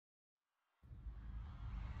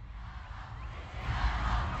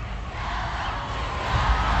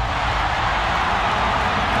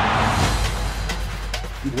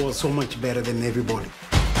was so much better than everybody.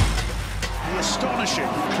 The astonishing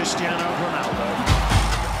Cristiano Ronaldo.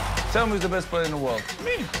 Tell me who's the best player in the world.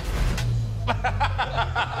 Me.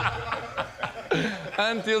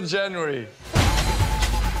 Until January.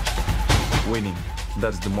 Winning,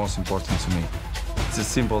 that's the most important to me. It's as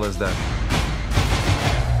simple as that.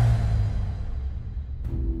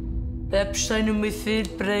 Apostei no meu filho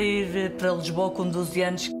para ir para Lisboa com 12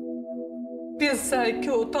 anos. Pensei que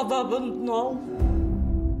eu estava a abandoná-lo.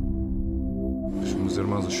 Os meus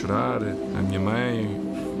irmãos a chorar, a minha mãe,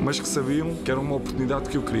 mas que sabiam que era uma oportunidade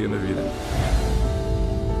que eu queria na vida.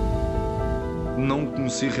 Não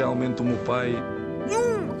conheci realmente o meu pai.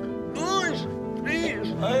 1, 2, 3.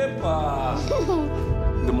 Epa!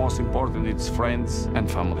 The most important is friends and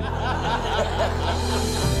family.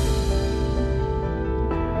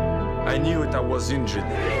 I knew that I was injured,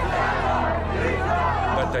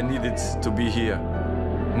 but I needed to be here.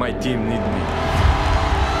 My team needed me.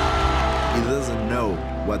 He doesn't know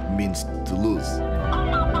what it means to lose.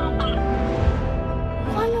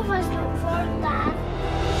 One of us look for that.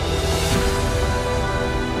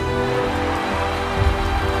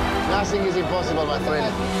 Nothing is impossible, my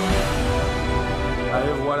friend. I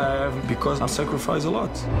have what I have because I sacrifice a lot.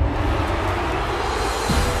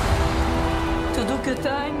 Tudo o que eu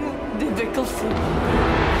tenho dentro daquele fogo.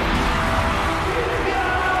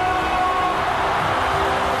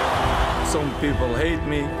 Some people hate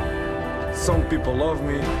me, some people love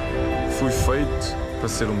me. Fui feito para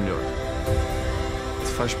ser o melhor.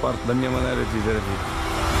 Isso faz parte da minha maneira de viver a vida.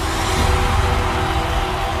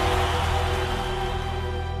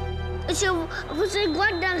 Você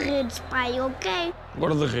guarda redes, pai, ok?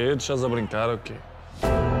 Guarda-redes, estás a brincar, ok?